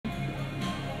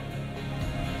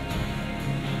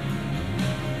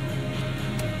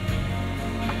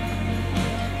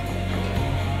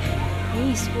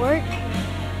Hey, sport.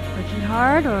 Working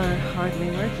hard or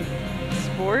hardly working?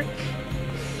 Sport?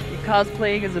 You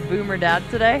cosplaying as a boomer dad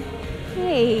today?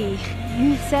 Hey,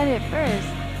 you said it first.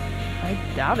 I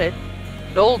doubt it.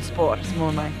 Old sport is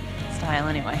more my style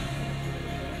anyway.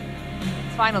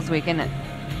 It's finals week, isn't it?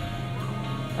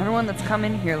 Everyone that's come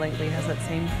in here lately has that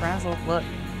same frazzled look.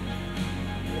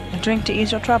 A drink to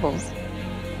ease your troubles.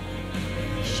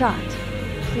 Shot,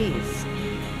 please.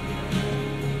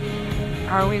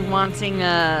 Are we wanting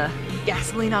a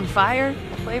gasoline on fire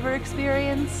flavor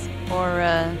experience? Or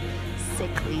a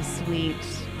sickly sweet,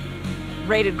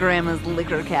 rated grandma's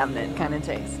liquor cabinet kind of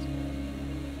taste?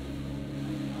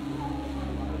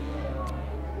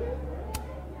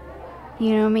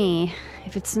 You know me.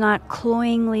 If it's not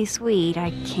cloyingly sweet,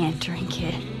 I can't drink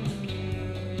it.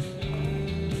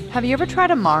 Have you ever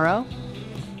tried Amaro?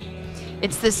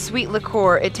 It's this sweet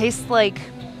liqueur. It tastes like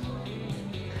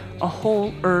a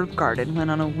whole herb garden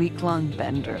went on a week-long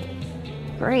bender.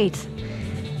 Great.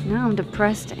 Now I'm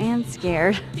depressed and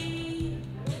scared.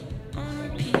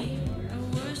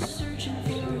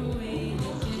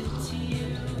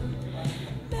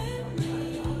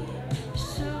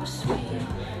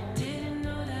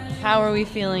 How are we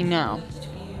feeling now?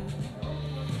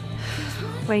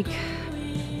 Like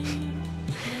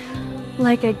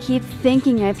I keep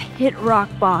thinking I've hit rock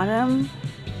bottom,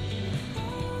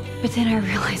 but then I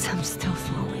realize I'm still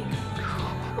falling.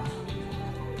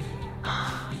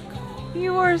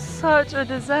 You are such a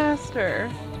disaster.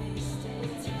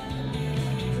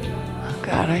 Oh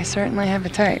God, I certainly have a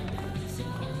type.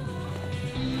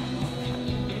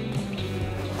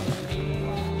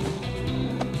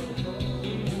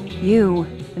 You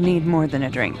need more than a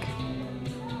drink.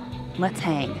 Let's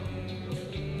hang.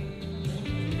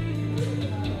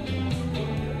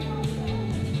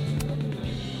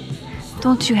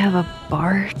 Don't you have a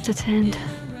bar to tend?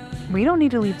 We don't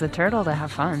need to leave the turtle to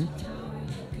have fun.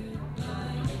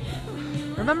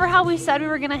 Remember how we said we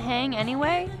were gonna hang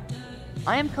anyway?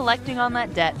 I am collecting on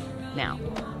that debt now.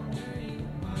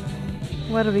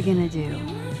 What are we gonna do?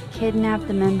 Kidnap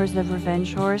the members of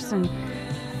Revenge Horse and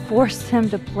force them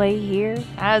to play here?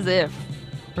 As if.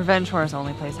 Revenge Horse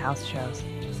only plays house shows.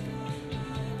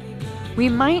 We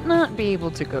might not be able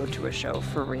to go to a show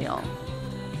for real,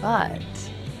 but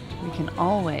we can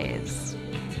always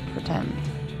pretend.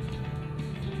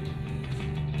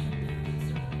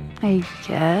 I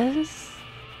guess.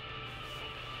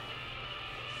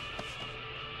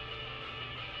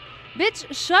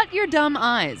 Bitch, shut your dumb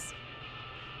eyes.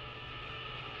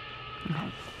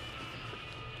 Okay.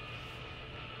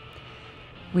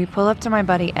 We pull up to my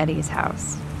buddy Eddie's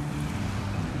house.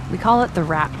 We call it the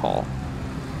Rat Hole.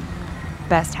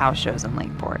 Best house shows in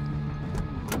Lakeport.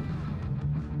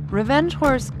 Revenge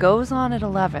Horse goes on at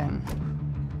 11,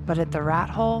 but at the Rat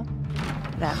Hole,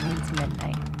 that means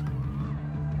midnight.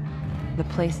 The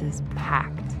place is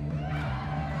packed.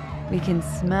 We can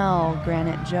smell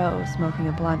Granite Joe smoking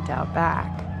a blunt out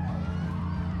back.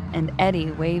 And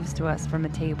Eddie waves to us from a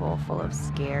table full of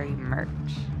scary merch.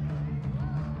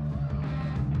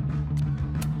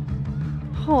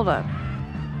 Hold up.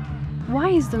 Why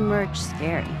is the merch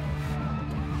scary?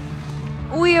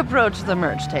 We approach the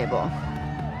merch table.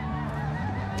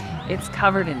 It's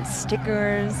covered in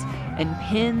stickers and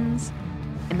pins,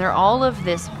 and they're all of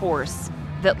this horse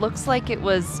that looks like it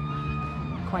was,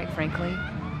 quite frankly,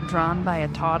 drawn by a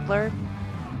toddler,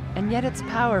 and yet it's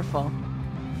powerful.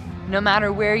 No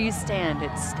matter where you stand,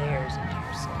 it stares into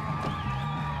your soul.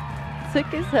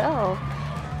 Sick as hell.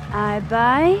 I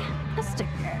buy a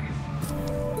sticker.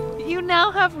 You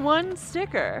now have one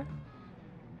sticker.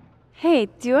 Hey,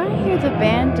 do I hear the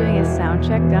band doing a sound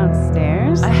check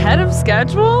downstairs? Ahead of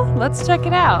schedule? Let's check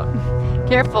it out.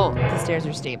 Careful, the stairs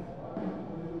are steep.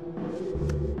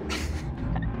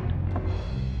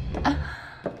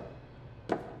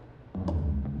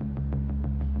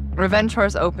 Revenge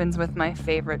Horse opens with my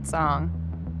favorite song.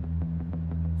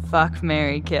 Fuck,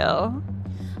 Marry, Kill.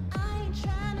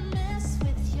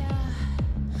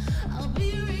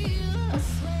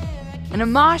 And a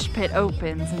mosh pit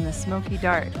opens in the smoky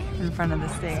dark in front of the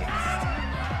stage.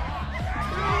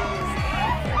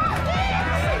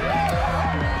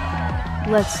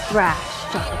 Let's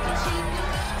thrash.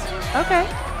 Okay.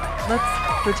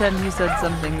 Let's pretend you said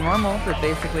something normal, but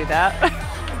basically that.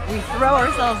 We throw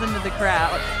ourselves into the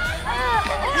crowd.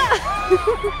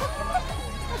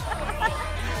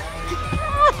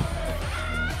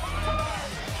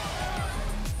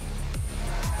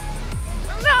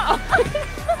 No!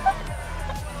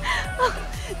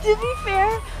 To be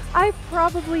fair, I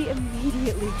probably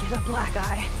immediately get a black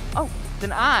eye. Oh,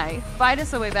 then I fight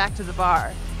us a way back to the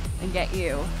bar and get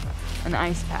you an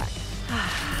ice pack.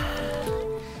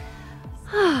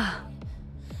 I'll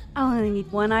only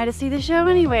need one eye to see the show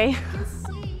anyway.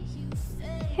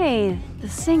 Hey, the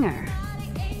singer.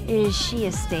 Is she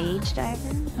a stage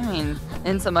diver? I mean,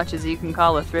 in so much as you can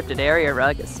call a thrifted area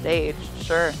rug a stage,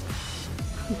 sure.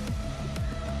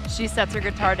 She sets her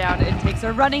guitar down and takes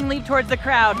a running leap towards the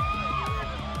crowd.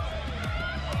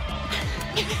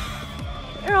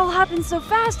 It all happens so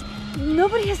fast,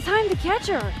 nobody has time to catch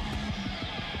her.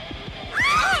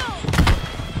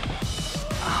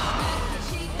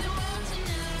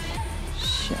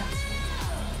 Shit.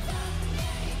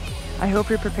 I hope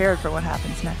you're prepared for what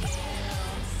happens next.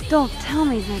 Don't tell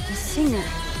me that the singer,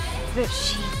 that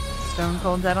she... Stone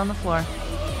cold dead on the floor.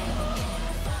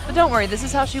 But don't worry, this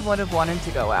is how she would have wanted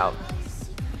to go out.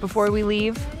 Before we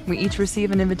leave, we each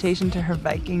receive an invitation to her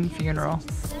Viking funeral.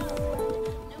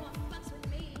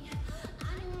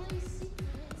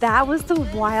 That was the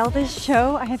wildest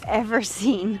show I have ever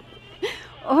seen.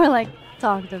 Or like,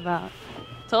 talked about.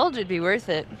 Told you it'd be worth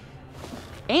it.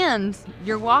 And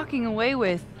you're walking away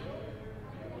with,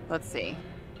 let's see,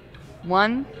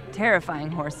 one terrifying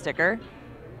horse sticker,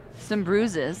 some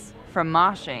bruises from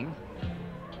moshing,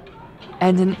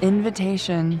 and an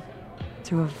invitation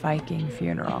to a Viking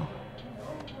funeral.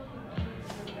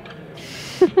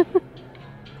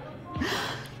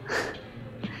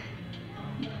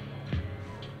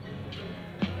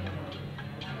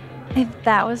 If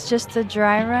that was just a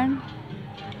dry run,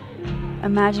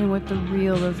 imagine what the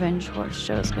real Revenge Horse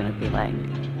show is gonna be like.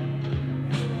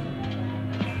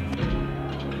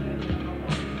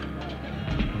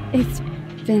 It's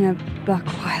been a buck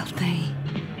wild day,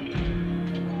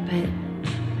 but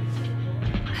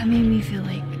that made me feel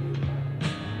like,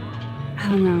 I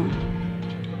don't know,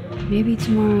 maybe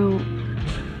tomorrow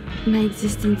my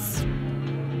existence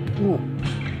won't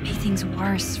make things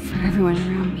worse for everyone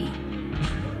around me.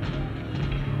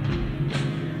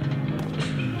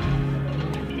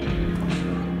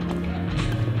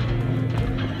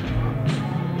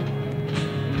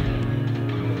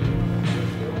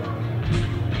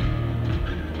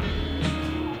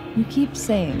 You keep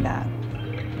saying that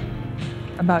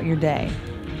about your day.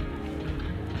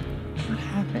 What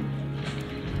happened?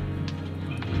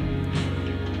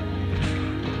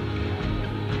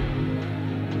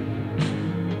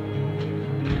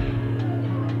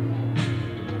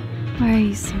 Why are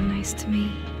you so nice to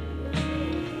me?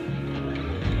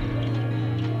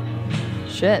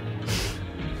 Shit.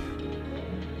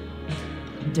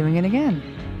 I'm doing it again.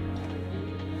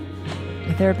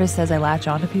 The therapist says I latch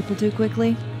onto people too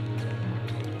quickly.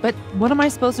 But what am I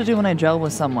supposed to do when I gel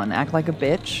with someone? Act like a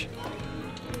bitch?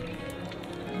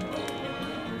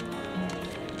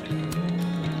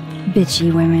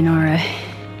 Bitchy women are a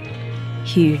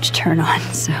huge turn on,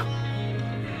 so.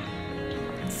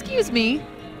 Excuse me,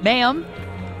 ma'am.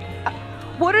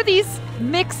 What are these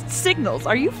mixed signals?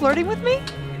 Are you flirting with me?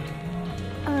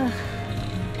 I'm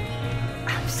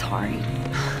sorry.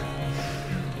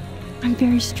 I'm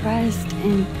very stressed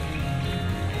and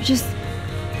just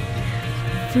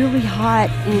really hot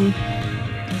and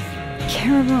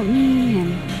care about me,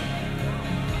 and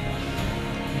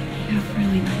you have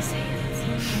really nice hands.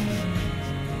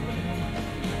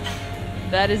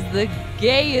 That is the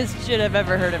gayest shit I've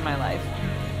ever heard in my life.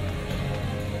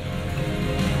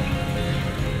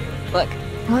 Look,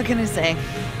 what can I say?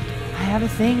 I have a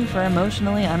thing for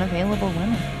emotionally unavailable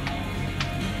women.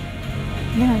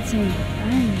 You're not saying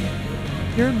I'm...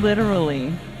 You're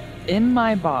literally in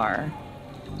my bar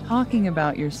talking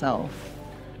about yourself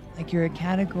like you're a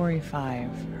Category 5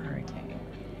 hurricane.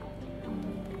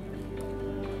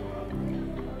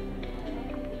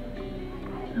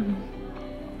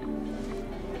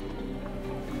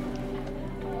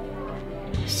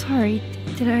 Sorry,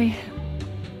 did I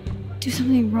do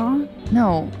something wrong?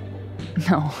 No.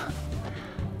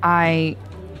 I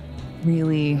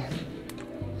really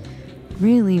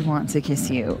want to kiss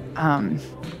you.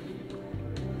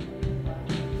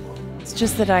 It's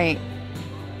just that like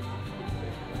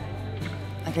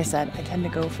I said, I tend to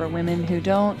go for women who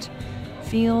don't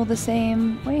feel the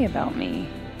same way about me.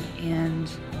 And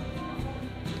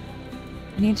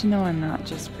I need to know I'm not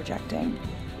just projecting.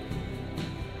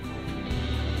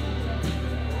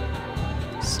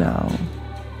 So,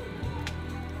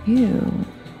 you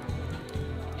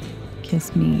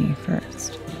kiss me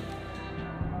first.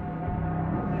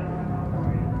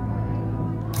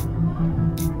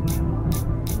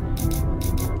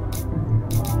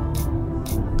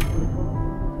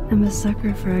 I'm a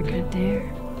sucker for a good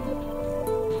dare.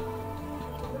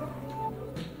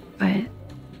 But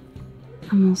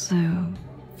I'm also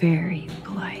very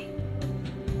polite.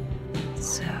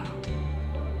 So,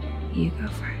 you go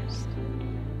first.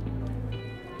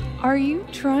 Are you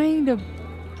trying to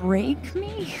break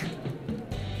me?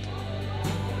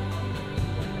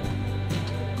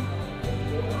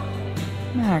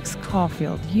 Max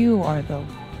Caulfield, you are the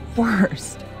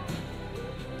worst.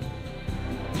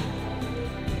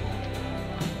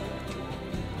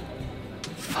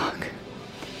 Fuck.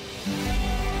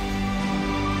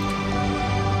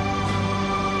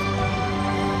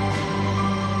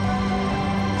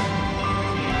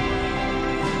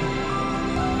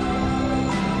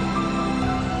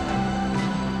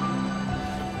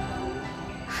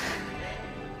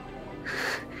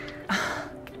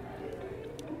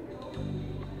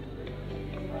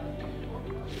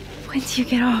 When do you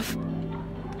get off?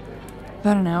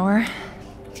 About an hour.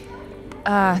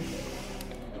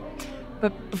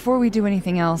 But before we do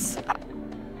anything else,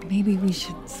 maybe we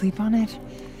should sleep on it?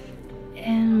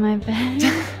 In my bed?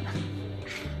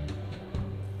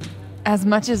 As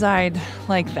much as I'd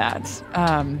like that,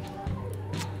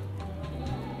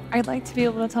 I'd like to be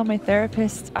able to tell my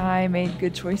therapist I made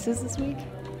good choices this week.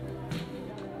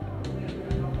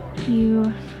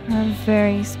 You are a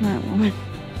very smart woman.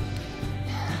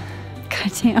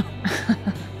 Goddamn.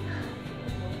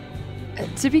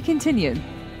 To be continued.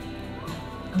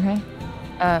 Okay?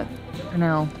 For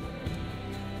now,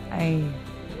 I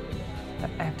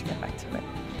have to get back to it.